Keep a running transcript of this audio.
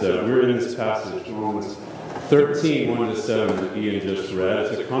We're in this passage, Romans 13, 1-7, that Ian just read.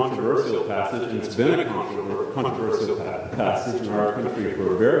 It's a controversial passage, and it's been a controversial passage in our country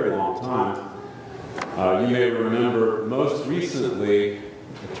for a very long time. You may remember most recently,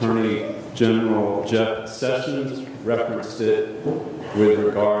 Attorney General Jeff Sessions referenced it with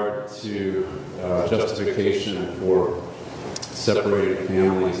regard to justification for separated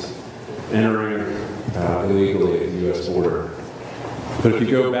families entering illegally at the U.S. border. But if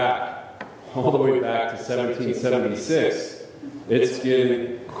you go back, all the way back to 1776, it's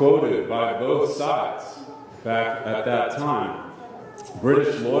getting quoted by both sides back at that time.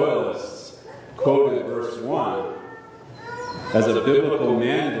 British loyalists quoted verse 1 as a biblical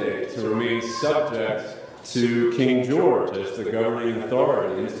mandate to remain subject to King George as the governing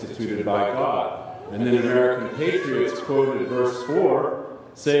authority instituted by God. And then American patriots quoted verse 4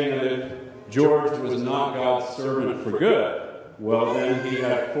 saying that if George was not God's servant for good, well, then he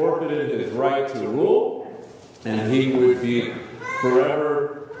had forfeited his right to rule, and he would be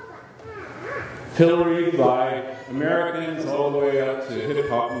forever pilloried by Americans all the way up to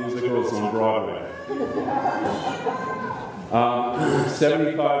hip-hop musicals on Broadway.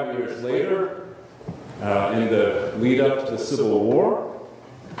 75 years later, in the lead-up to the Civil War,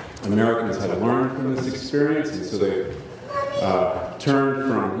 Americans had learned from this experience, and so they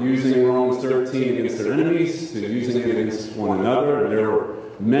turned from using Romans 13 against their enemies to using it against one another. And there were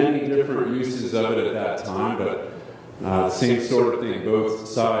many different uses of it at that time, but same sort of thing. Both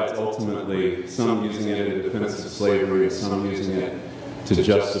sides ultimately, some using it in defense of slavery, and some using it to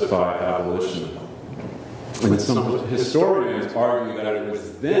justify abolition. And some historians argue that it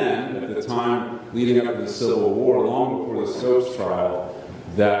was then, at the time leading up to the Civil War, long before the Stokes trial,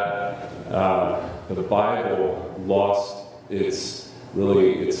 that the Bible lost its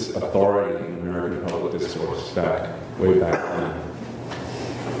authority in American public discourse way back then.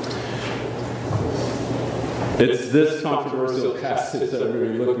 It's this controversial passage that we're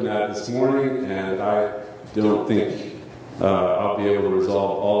going to be looking at this morning, and I don't think I'll be able to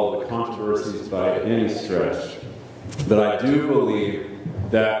resolve all of the controversies by any stretch. But I do believe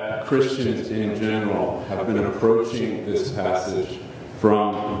that Christians in general have been approaching this passage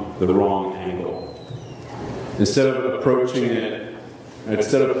from the wrong angle. Instead of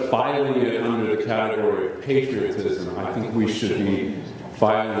filing it under the category of patriotism, I think we should be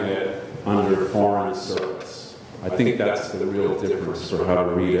filing it under foreign service. I think that's the real difference for how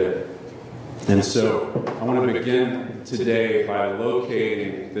to read it. And so I want to begin today by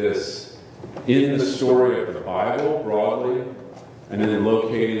locating this in the story of the Bible broadly, and then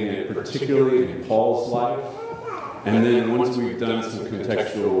locating it particularly in Paul's life. And then once we've done some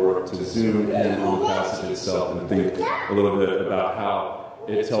contextual work, to zoom in on the passage itself and think a little bit about how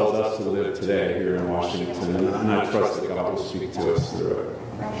it tells us to live today here in Washington. And I trust that God will speak to us through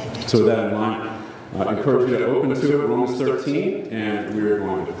it. So with that in mind, I encourage you to open to it, Romans 13, and we are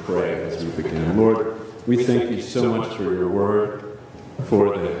going to pray as we begin. Lord, we thank you so much for your word,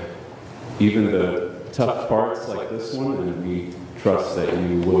 for even the tough parts like this one, and we trust that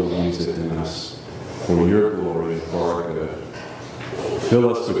you will use it in us for your glory and for our good.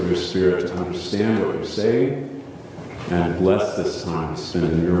 Fill us with your Spirit to understand what you're saying, and bless this time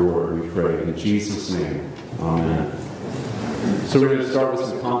spent in your word, we pray. In Jesus' name, amen. So we're going to start with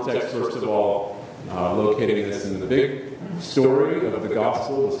some context, first of all, locating this in the big story of the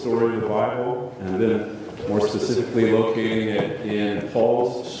gospel, the story of the Bible, and then more specifically locating it in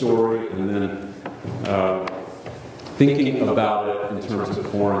Paul's story, and then thinking about it in terms of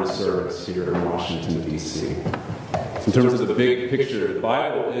foreign service here in Washington, D.C. In terms of the big picture, the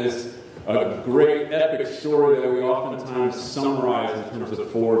Bible is a great epic story that we oftentimes summarize in terms of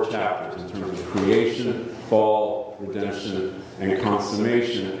 4 chapters, in terms of creation, fall, redemption, and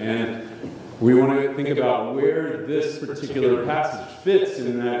consummation. And we want to think about where this particular passage fits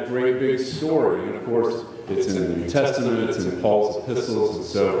in that great big story. And of course, it's in the New Testament, it's in Paul's epistles, and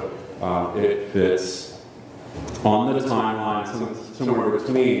so it fits on the timeline, somewhere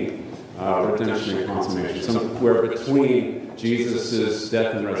between redemption and consummation, somewhere between Jesus'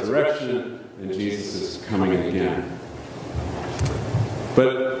 death and resurrection and Jesus' coming again.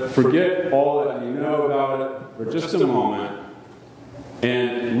 But forget all that you know about it for just a moment,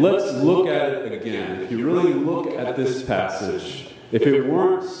 and let's look at it again. If you really look at this passage, if it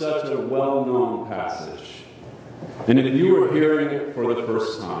weren't such a well-known passage, and if you were hearing it for the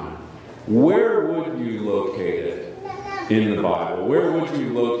first time, where would you locate it in the Bible? Where would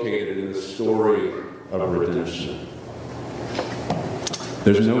you locate it in the story of redemption?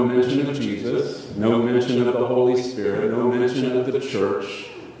 There's no mention of Jesus, no mention of the Holy Spirit, no mention of the church.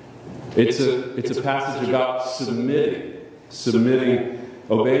 It's a passage about submitting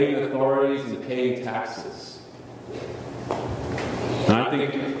obeying authorities and paying taxes. And I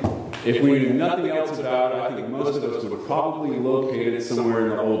think if we knew nothing else about it, I think most of us would probably locate it somewhere in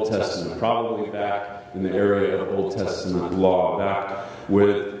the Old Testament, probably back in the area of Old Testament law, back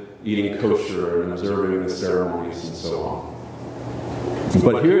with eating kosher and observing the ceremonies and so on.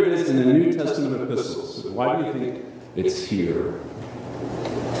 But here it is in the New Testament epistles. Why do you think it's here?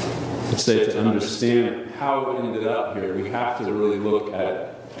 Let's say to understand how it ended up here, we have to really look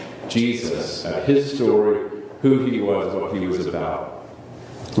at Jesus, at his story, who he was, what he was about.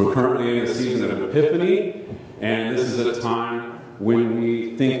 We're currently in the season of Epiphany, and this is a time when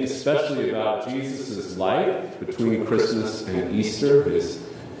we think especially about Jesus' life between Christmas and Easter,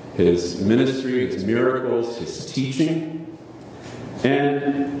 his ministry, his miracles, his teaching.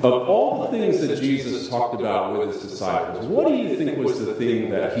 And of all the things that Jesus talked about with his disciples, what do you think was the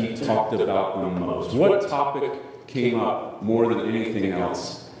thing that he talked about the most? What topic came up more than anything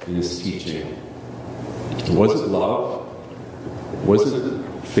else in his teaching? Was it love? Was it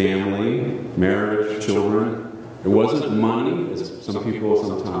family, marriage, children? It wasn't money, as some people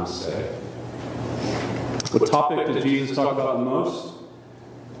sometimes say. What topic did Jesus talk about the most?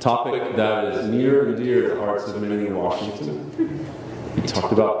 A topic that is near and dear to the hearts of many in Washington. He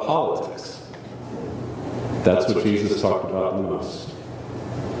talked about politics. That's what Jesus talked about the most.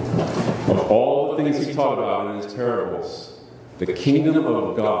 Of all the things he taught about in his parables, the kingdom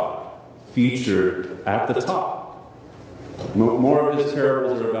of God featured at the top. More of his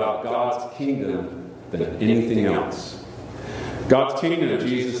parables are about God's kingdom than anything else. God's kingdom,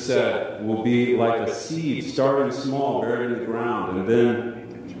 Jesus said, will be like a seed starting small, buried in the ground, and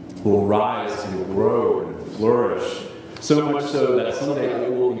then will rise and grow and flourish. So much so that someday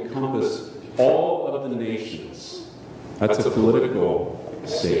it will encompass all of the nations. That's a political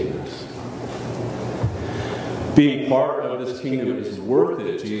statement. Being part of this kingdom is worth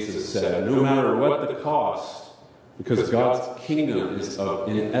it, Jesus said, no matter what the cost, because God's kingdom is of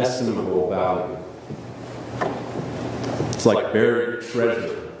inestimable value. It's like buried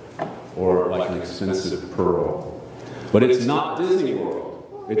treasure or like an expensive pearl. But it's not Disney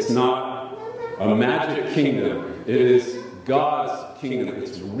World. It's not a magic kingdom. It is God's kingdom.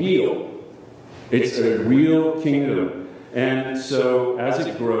 It's real. It's a real kingdom. And so as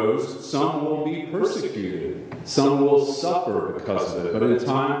it grows, some will be persecuted. Some will suffer because of it. But in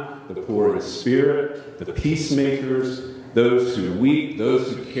time, the poor in spirit, the peacemakers, those who weep,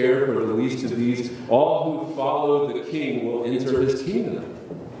 those who care for the least of these, all who follow the King will enter his kingdom.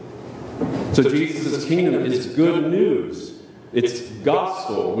 So Jesus' kingdom is good news. It's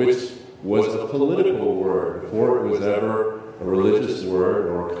gospel, which was a political word before it was ever a religious word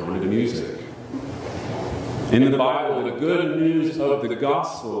or a kind of music. In the Bible, the good news of the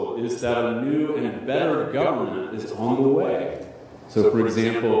gospel is that a new and better government is on the way. So, for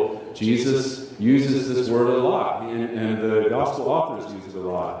example, Jesus uses this word a lot, and the gospel authors use it a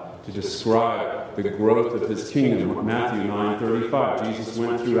lot to describe the growth of his kingdom. Matthew 9:35, Jesus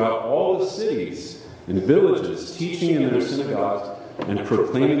went throughout all the cities and villages, teaching in their synagogues and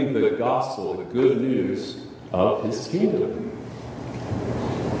proclaiming the gospel, the good news of his kingdom.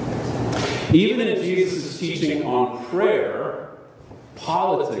 Even in Jesus' teaching on prayer,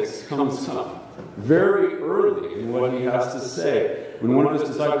 politics comes up very early in what he has to say. When one of his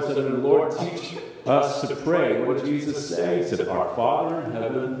disciples said to him, Lord, teach us to pray, what did Jesus say? He said, Our Father in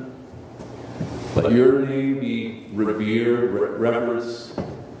heaven, let your name be revered, reverenced,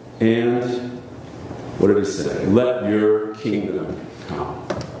 and what did he say? Let your kingdom come.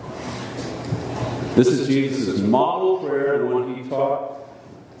 This is Jesus' model prayer, the one he taught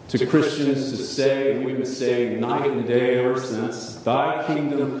to Christians to say, and we've been saying night and day ever since, Thy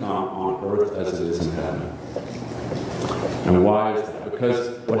kingdom come on earth as it is in heaven. And why is that?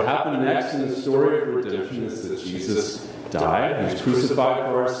 Because what happened next in the story of redemption is that Jesus died, he was crucified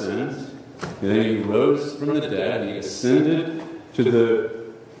for our sins, and then he rose from the dead, he ascended to the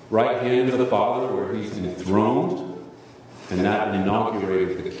right hand of the Father where he's enthroned, and that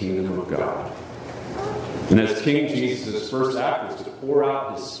inaugurated the kingdom of God. And as King, Jesus' first act was to pour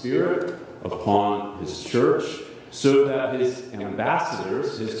out his Spirit upon his church so that his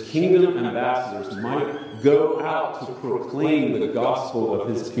ambassadors, his kingdom ambassadors, might go out to proclaim the gospel of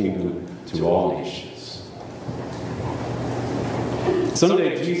his kingdom to all nations.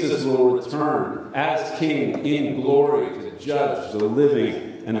 Someday Jesus will return as King in glory to judge the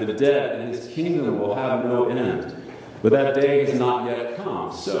living and the dead, and his kingdom will have no end. But that day has not yet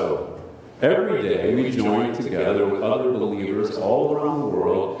come. So, every day we join together with other believers all around the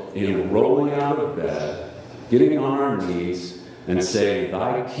world in rolling out of bed, getting on our knees, and saying,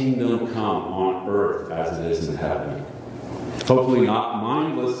 Thy kingdom come on earth as it is in heaven. Hopefully not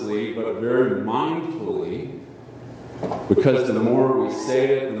mindlessly, but very mindfully, because the more we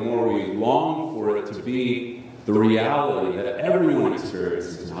say it, the more we long for it to be the reality that everyone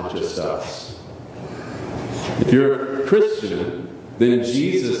experiences, not just us. If you're a Christian, then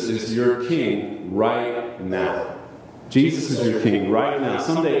Jesus is your king right now. Jesus is your king right now.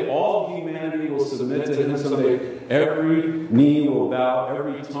 Someday all humanity will submit to him. Someday every knee will bow,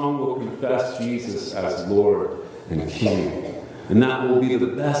 every tongue will confess Jesus as Lord and King. And that will be the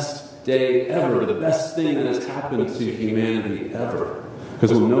best day ever, the best thing that has happened to humanity ever.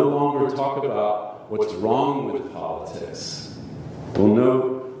 Because we'll no longer talk about what's wrong with politics. We'll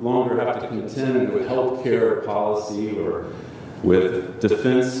no longer have to contend with healthcare policy or with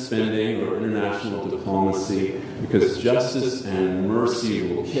defense spending or international diplomacy, because justice and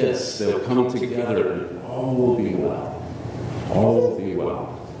mercy will kiss. They'll come together and all will be well. All will be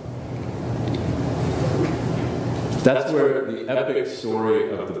well. That's where the epic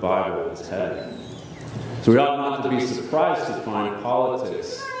story of the Bible is headed. So we ought not to be surprised to find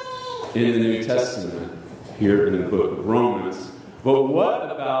politics in the New Testament, here in the book of Romans. But what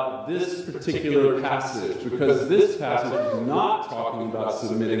about this particular passage? Because this passage is not talking about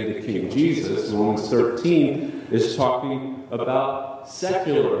submitting to King Jesus. Romans 13 is talking about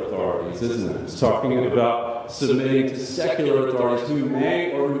secular authorities, isn't it? It's talking about submitting to secular authorities who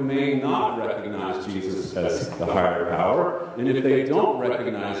may or who may not recognize Jesus as the higher power. And if they don't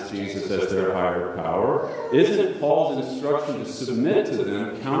recognize Jesus as their higher power, isn't Paul's instruction to submit to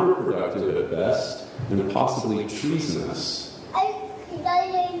them counterproductive at best and possibly treasonous?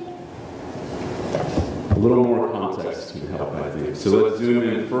 A little more context can help, I think. So let's zoom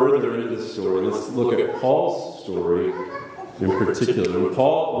in further into the story. Let's look at Paul's story in particular. When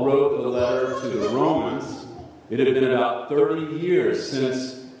Paul wrote the letter to the Romans, it had been about 30 years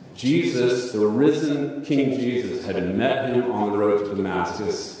since Jesus, the risen King Jesus, had met him on the road to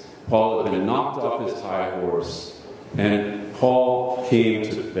Damascus. Paul had been knocked off his high horse, and Paul came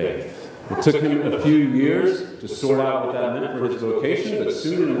to faith. It took him a few years to sort out what that meant for his vocation, but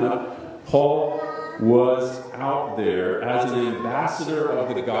soon enough, Paul was out there as an ambassador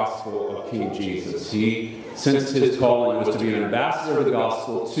of the gospel of King Jesus. He, since his calling was to be an ambassador of the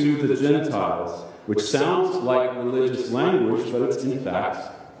gospel to the Gentiles, which sounds like religious language, but it's in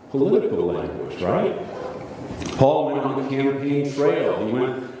fact political language, right? Paul went on the campaign trail. He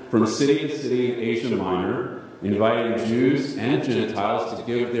went from city to city in Asia Minor, inviting Jews and Gentiles to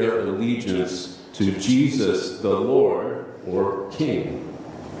give their allegiance to Jesus, the Lord, or King.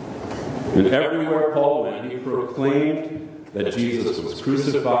 And everywhere Paul went, he proclaimed that Jesus was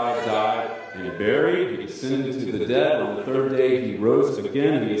crucified, died, and buried. He descended to the dead. On the third day, he rose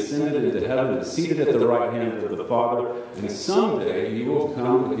again. He ascended into heaven and seated at the right hand of the Father. And someday, he will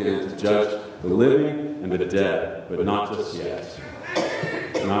come again to judge the living and the dead. But not just yet.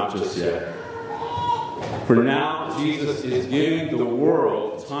 Not just yet. For now, Jesus is giving the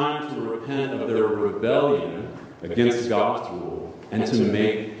world time to repent of their rebellion against God's rule and to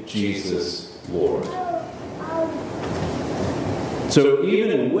make Jesus Lord. So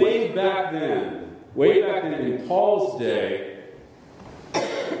even way back then in Paul's day,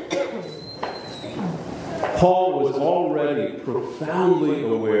 Paul was already profoundly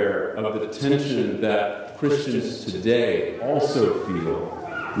aware of the tension that Christians today also feel,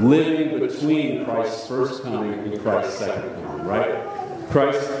 living between Christ's first coming and Christ's second coming, right?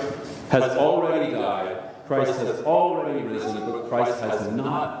 Christ has already died, Christ has already risen, but Christ has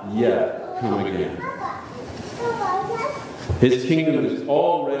not yet come again. His kingdom is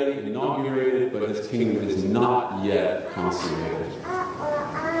already inaugurated, but his kingdom is not yet consummated.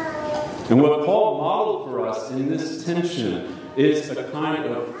 And what Paul modeled for us in this tension is a kind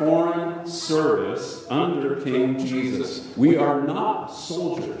of foreign service under King Jesus. We are not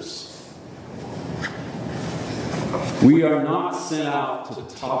soldiers. We are not sent out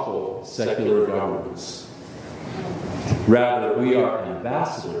to topple secular governments. Rather, we are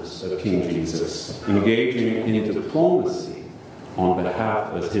ambassadors of King Jesus, engaging in diplomacy on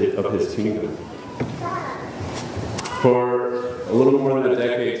behalf of his kingdom. For a little more than a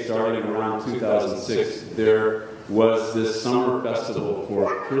decade, starting around 2006, there was this summer festival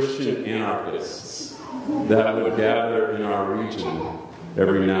for Christian anarchists that would gather in our region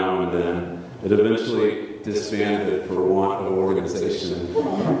every now and then. It eventually disbanded for want of organization.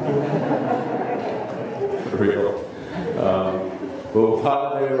 For real. But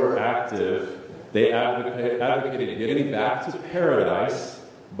while they were active, they advocated getting back to paradise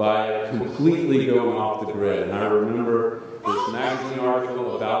by completely going off the grid. And I remember this magazine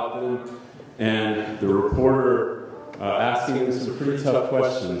article about them, and the reporter asking them some pretty tough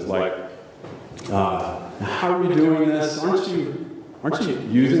questions like, How are you doing this? Aren't you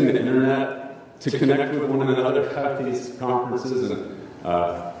using the internet to connect with one another at these conferences? And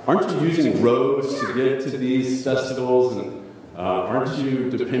aren't you using roads to get to these festivals? And aren't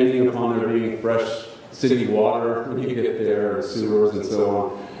you depending upon there being fresh city water when you get there, and sewers and so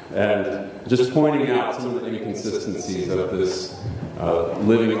on? And just pointing out some of the inconsistencies of this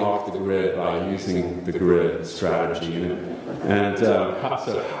living off the grid by using the grid strategy. So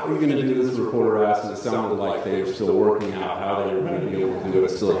how are you going to do this? Reporter asked, and it sounded like they were still working out how they were going to be able to do it,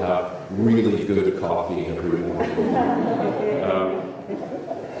 still have really good coffee every morning.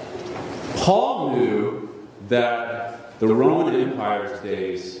 Paul knew that the Roman Empire's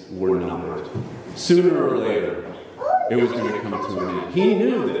days were numbered. Sooner or later, it was going to come to an end. He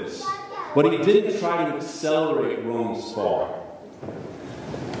knew this, but he didn't try to accelerate Rome's fall.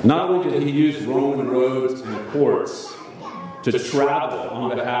 Not only did he use Roman roads and ports to travel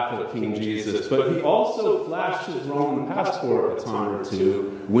on behalf of King Jesus, but he also flashed his Roman passport a time or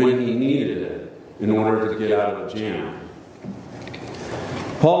two when he needed it in order to get out of a jam.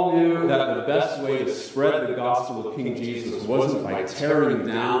 Paul knew that the best way to spread the gospel of King Jesus wasn't by tearing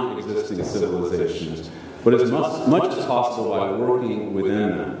down existing civilizations, but as much as possible by working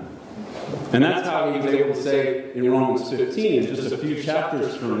within them. And that's how he was able to say in Romans 15, in just a few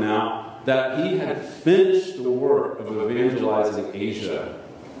chapters from now, that he had finished the work of evangelizing Asia.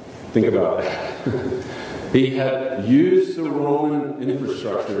 Think about that. He had used the Roman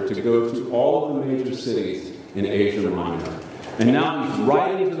infrastructure to go to all of the major cities in Asia Minor. And now he's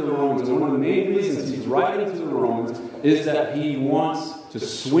writing to the Romans, and one of the main reasons he's writing to the Romans is that he wants to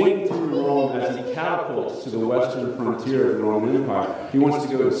swing through Rome as he catapults to the western frontier of the Roman Empire. He wants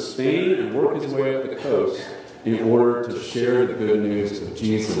to go to Spain and work his way up the coast in order to share the good news of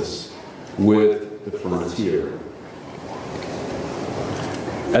Jesus with the frontier.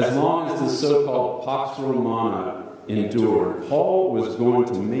 As long as the so-called Pax Romana endured, Paul was going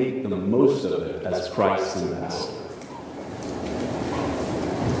to make the most of it as Christ's ambassador.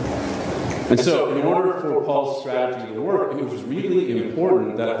 And so, in order for Paul's strategy to work, it was really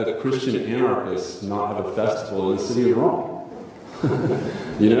important that the Christian anarchists not have a festival in the city of Rome.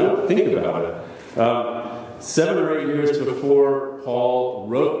 Think about it. 7 or 8 years before Paul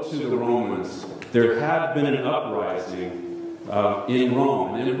wrote to the Romans, there had been an uprising in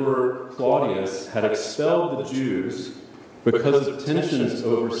Rome. And Emperor Claudius had expelled the Jews because of tensions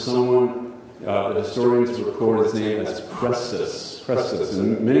over someone. The historians record his name as Crestus.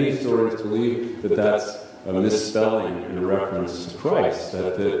 And many historians believe that that's a misspelling in reference to Christ.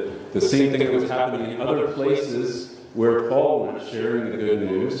 That the same thing that was happening in other places where Paul went sharing the good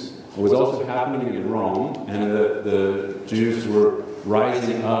news was also happening in Rome, and the Jews were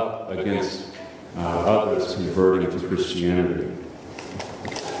rising up against others converting to Christianity.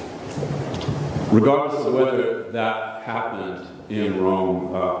 Regardless of whether that happened in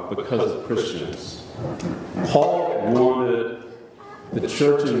Rome because of Christians, Paul wanted the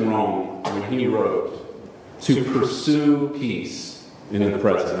church in Rome, when he wrote, to pursue peace in the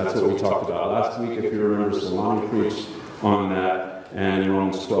present. That's what we talked about last week. If you remember, Solani preached on that. And in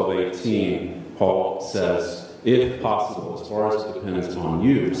Romans 12:18, Paul says, if possible, as far as it depends on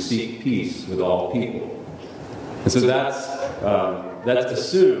you, seek peace with all people. And so that's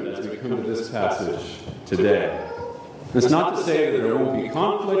assumed as we come to this passage today. It's not to say that there won't be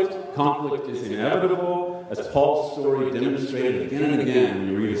conflict. Conflict is inevitable, as Paul's story demonstrated again and again when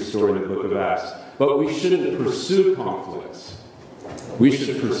you read his story in the book of Acts. But we shouldn't pursue conflicts. We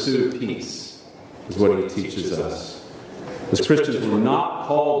should pursue peace, is what he teaches us. As Christians, we're not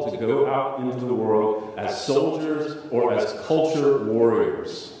called to go out into the world as soldiers or as culture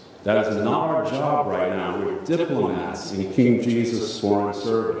warriors. That is not our job right now. We're diplomats in King Jesus' foreign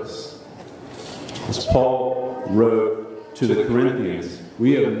service. As Paul wrote to the Corinthians,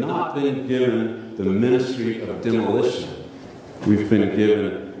 we have not been given the ministry of demolition. We've been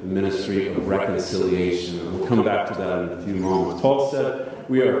given the ministry of reconciliation. We'll come back to that in a few moments. Paul said,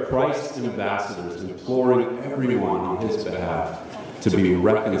 we are Christ's ambassadors, imploring everyone on his behalf to be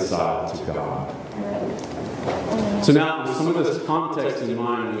reconciled to God. So now, with some of this context in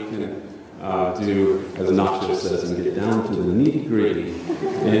mind, we can do, as Nacho says, and get down to the nitty-gritty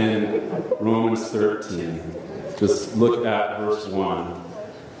in Romans 13. Just look at verse 1.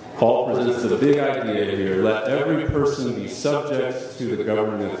 Paul presents the big idea here. Let every person be subject to the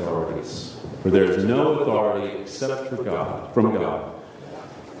governing authorities, for there is no authority except from God,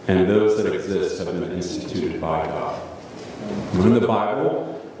 and those that exist have been instituted by God. In the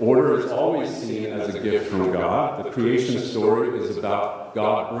Bible, order is always seen as a gift from God. The creation story is about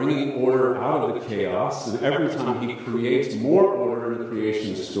God bringing order out of the chaos, and every time he creates more order in the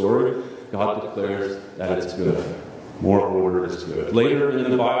creation story, God declares that it's good. More order is good. Later in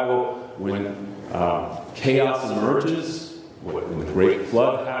the Bible, when chaos emerges, when the great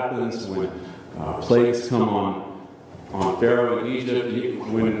flood happens, when plagues come on Pharaoh in Egypt,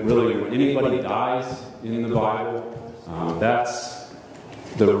 when anybody dies in the Bible, that's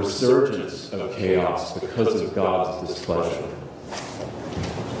the resurgence of chaos because of God's displeasure.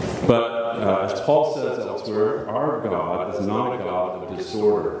 But as Paul says elsewhere, our God is not a God of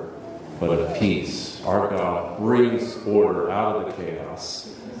disorder, but of peace. Our God brings order out of the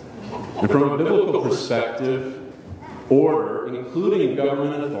chaos. And from a biblical perspective, order, including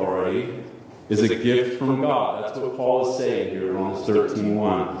government authority, is a gift from God. That's what Paul is saying here in Romans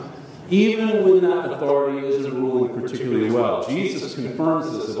 13:1. Even when that authority isn't ruling particularly well. Jesus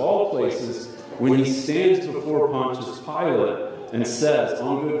confirms this of all places when he stands before Pontius Pilate and says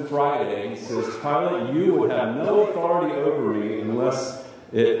on Good Friday, he says, "Pilate, you would have no authority over me unless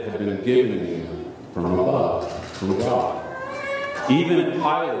it had been given you from above, from God." Even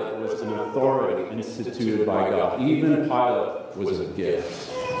Pilate was an authority instituted by God. Even Pilate was a gift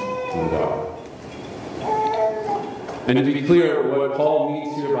from God. And to be clear, what Paul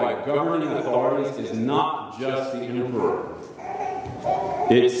means here by governing authorities is not just the emperor.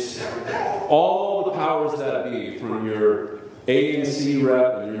 It's all the powers that be, from your ANC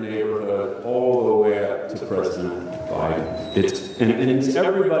rep in your neighborhood all the way up to President Biden. It's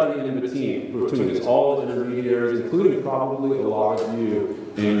everybody in between. It's all the intermediaries, including probably a lot of you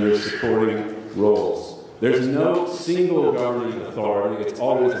in your supporting roles. There's no single governing authority. It's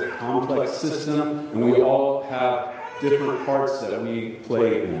always a complex system, and we all have different parts that we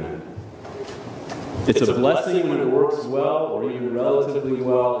play in it. It's a blessing when it works well, or even relatively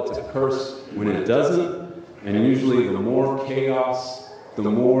well. It's a curse when it doesn't. And usually the more chaos, the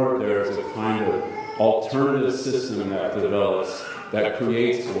more there's a kind of alternative system that develops that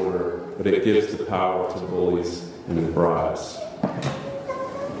creates order, but it gives the power to bullies and bribes.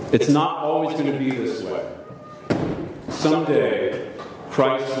 It's not always going to be this way. Someday,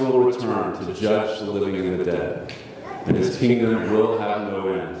 Christ will return to judge the living and the dead, and his kingdom will have no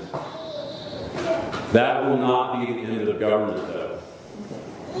end. That will not be the end of government, though.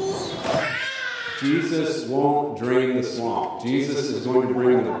 Jesus won't drain the swamp. Jesus is going to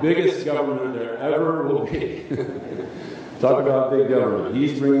bring the biggest government there ever will be. Talk about big government.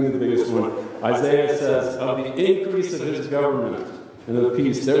 He's bringing the biggest one. Isaiah says, of the increase of his government and of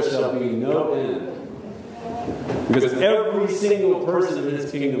peace, there shall be no end. Because every single person in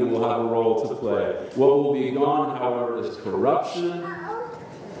his kingdom will have a role to play. What will be gone, however, is corruption,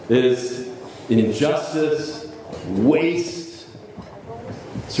 is injustice, waste,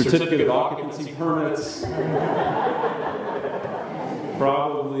 certificate of occupancy permits,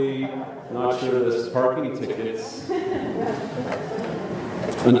 probably, not sure there's parking tickets.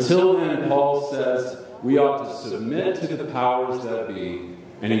 Until then, Paul says we ought to submit to the powers that be,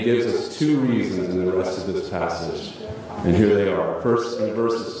 and he gives us two reasons in the rest of this passage. And here they are. First, in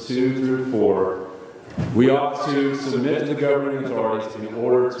verses 2 through 4, we ought to submit to the governing authorities in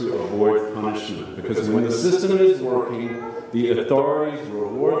order to avoid punishment. Because when the system is working, the authorities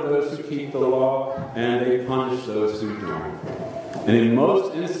reward those who keep the law, and they punish those who don't. And in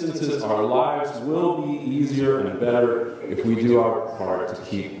most instances, our lives will be easier and better if we do our part to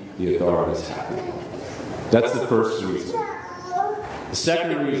keep the authorities happy. That's the first reason. The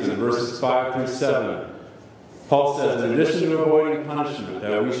second reason, verses 5 through 7, Paul says, in addition to avoiding punishment,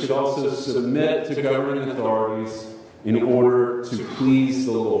 that we should also submit to governing authorities in order to please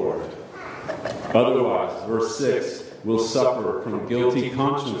the Lord. Otherwise, verse 6, we'll suffer from guilty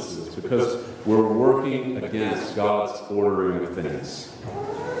consciences because we're working against God's ordering of things.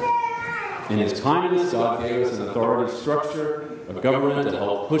 In his kindness, God gave us an authority structure, a government to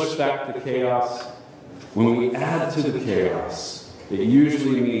help push back the chaos. When we add to the chaos, it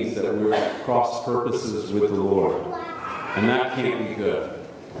usually means that we're at cross purposes with the Lord. And that can't be good.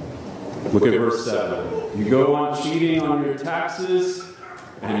 Look at verse 7. You go on cheating on your taxes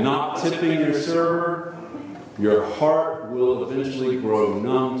and not tipping your server, your heart will eventually grow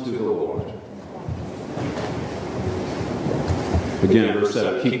numb to the Lord. Again, verse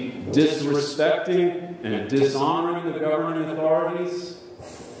 7. Keep disrespecting and dishonoring the governing authorities,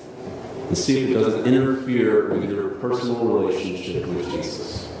 and see if it doesn't interfere with your personal relationship with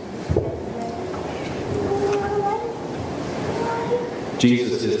Jesus.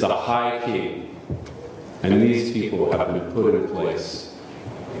 Jesus is the high king, and these people have been put in place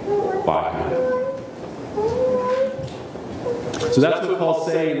by him. So that's what Paul's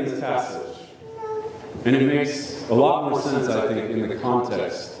saying in this passage. And it makes a lot more sense, I think, in the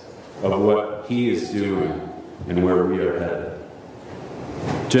context of what he is doing and where we are headed.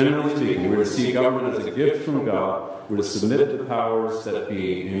 Generally speaking, we're to see government as a gift from God. We're to submit to the powers that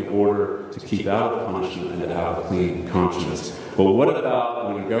be in order to keep out of punishment and to have a clean conscience. But what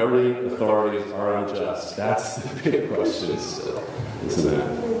about when governing authorities are unjust? That's the big question still, isn't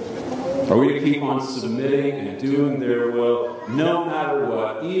it? Are we to keep on submitting and doing their will, no matter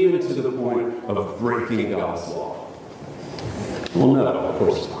what, even to the point of breaking God's law? Well, no, of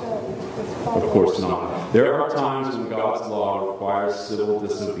course not. Of course not. There are times when God's law requires civil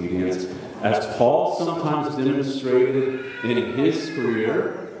disobedience, as Paul sometimes demonstrated in his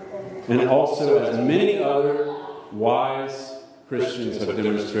career, and also as many other wise Christians have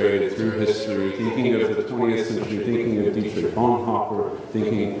demonstrated through history, thinking of the 20th century, thinking of Dietrich Bonhoeffer,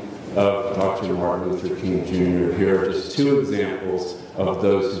 thinking of Dr. Martin Luther King Jr. Here are just two examples of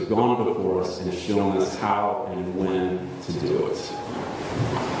those who've gone before us and shown us how and when to do it.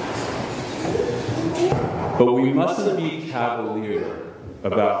 But we mustn't be cavalier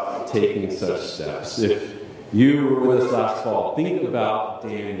about taking such steps. If you were with us last fall, think about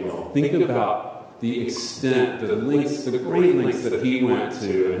Daniel. Think about the extent, the lengths, the great lengths that he went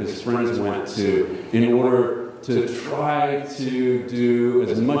to and his friends went to in order to try to do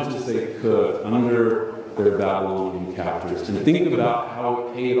as much as they could under their Babylonian captors. And think about how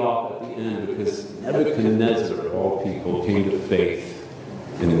it paid off at the end, because Nebuchadnezzar, of all people, came to faith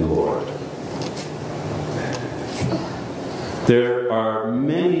in the Lord. There are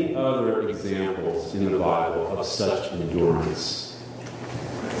many other examples in the Bible of such endurance.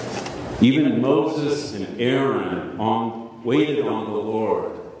 Even Moses and Aaron waited on the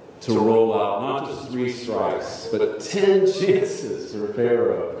Lord to roll out not just 3 strikes, but 10 chances for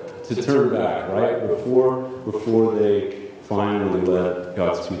Pharaoh to turn back, right? Before they finally let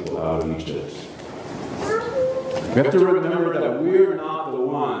God's people out of Egypt. We have to remember that we're not the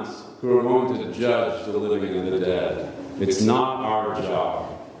ones who are going to judge the living and the dead. It's not our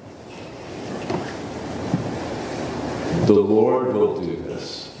job. The Lord will do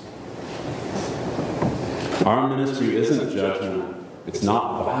this. Our ministry isn't judgment. It's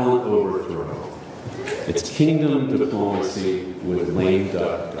not violent overthrow. It's kingdom diplomacy with lame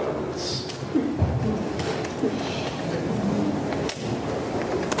duck governments.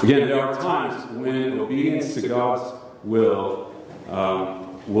 Again, there are times when obedience to God's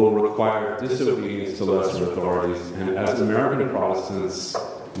will require disobedience to lesser authorities. And as American Protestants,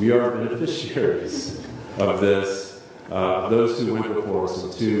 we are beneficiaries of this, those who went before us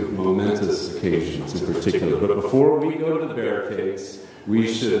on 2 momentous occasions in particular. But before we go to the barricades,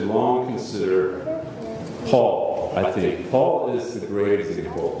 we should long consider Paul, I think. Paul is the great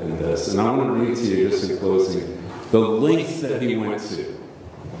example in this. And I want to read to you, just in closing, the lengths that he went to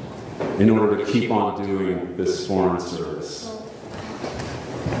in order to keep on doing this foreign service.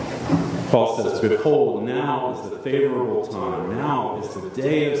 Paul says, "Behold, now is the favorable time. Now is the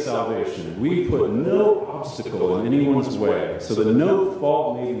day of salvation. We put no obstacle in anyone's way, so that no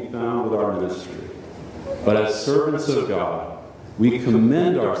fault may be found with our ministry. But as servants of God, we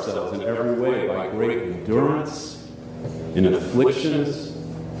commend ourselves in every way by great endurance, in afflictions,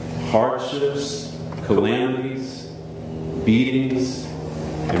 hardships, calamities, beatings,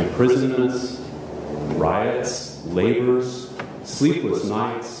 imprisonments, riots, labors, sleepless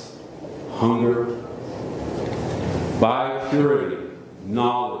nights, hunger, by purity,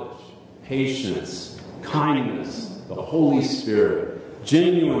 knowledge, patience, kindness, the Holy Spirit,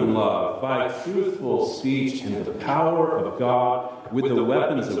 genuine love, by truthful speech and the power of God, with the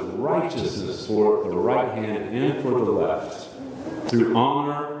weapons of righteousness for the right hand and for the left, through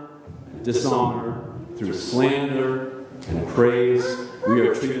honor and dishonor, through slander and praise. We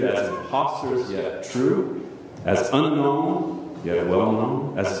are treated as impostors yet true, as unknown yet well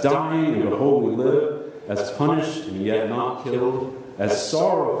known, as dying and behold we live, as punished and yet not killed, as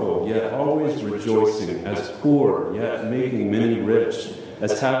sorrowful yet always rejoicing, as poor yet making many rich,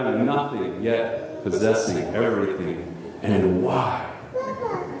 as having nothing yet possessing everything. And why?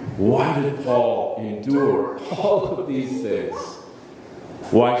 Why did Paul endure all of these things?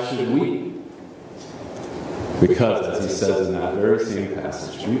 Why should we? Because, as he says in that very same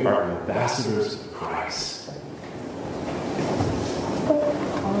passage, we are ambassadors of Christ.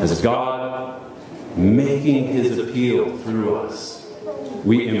 As God making his appeal through us,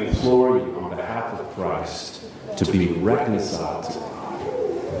 we implore you on behalf of Christ to be reconciled to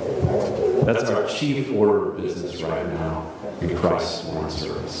God. That's our chief order of business right now in Christ's foreign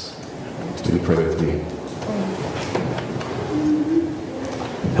service. Will you pray with me?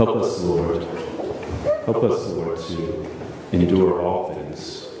 Help us, Lord. Help us, Lord, to endure all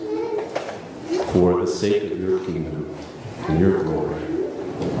things for the sake of your kingdom and your glory.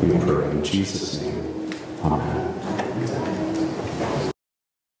 We pray in Jesus' name. Amen.